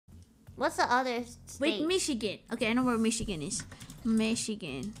What's the other state? Wait, Michigan. Okay, I know where Michigan is.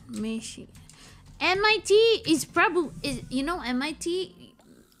 Michigan. MIT is probably MIT,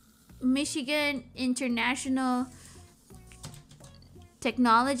 Michigan International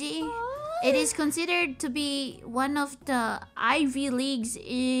Technology. It is considered to be one of the Ivy Leagues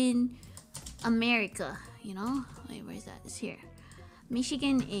in America. You know, wait, where is that? It's here.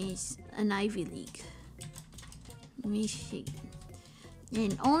 Michigan is an Ivy League. Michigan.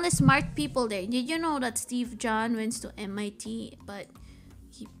 And only smart people there. Did you know that Steve Jobs went to MIT, but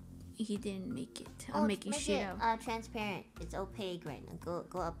he didn't make it? I'm making shit up. Transparent. It's opaque right now.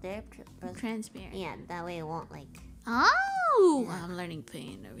 Go up there. Transparent. Yeah, that way it won't like. Oh, Yeah. I'm learning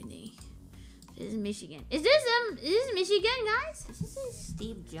paint every day. This is Michigan. Is this Michigan, guys? Is this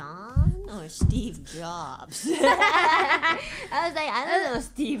Steve John or Steve Jobs? I was like, I don't know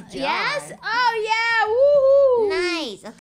Steve Jobs. Yes. Oh yeah. Woohoo. Nice. Okay.